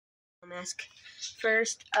mask.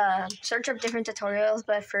 First, search up different tutorials,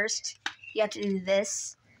 but first you have to do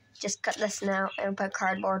this. Just cut this out and put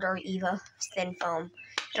cardboard or EVA thin foam.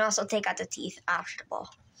 And also take out the teeth, optional.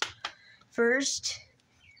 First,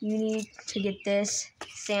 you need to get this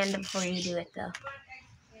sand before you do it though.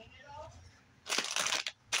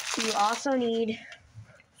 You also need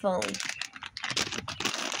foam.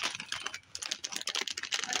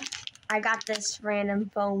 I got this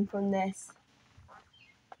random foam from the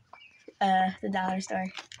dollar store.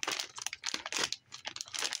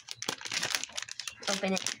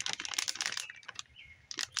 Open it.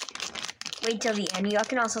 Wait till the end. You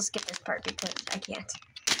can also skip this part because I can't.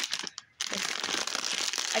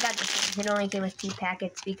 I got this one. It only came with 2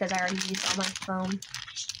 packets because I already used all my foam.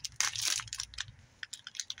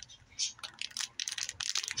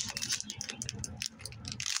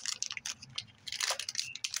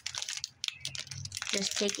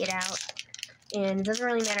 Just take it out. And it doesn't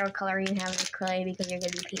really matter what color you have in the clay because you're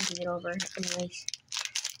going to be painting it over anyways.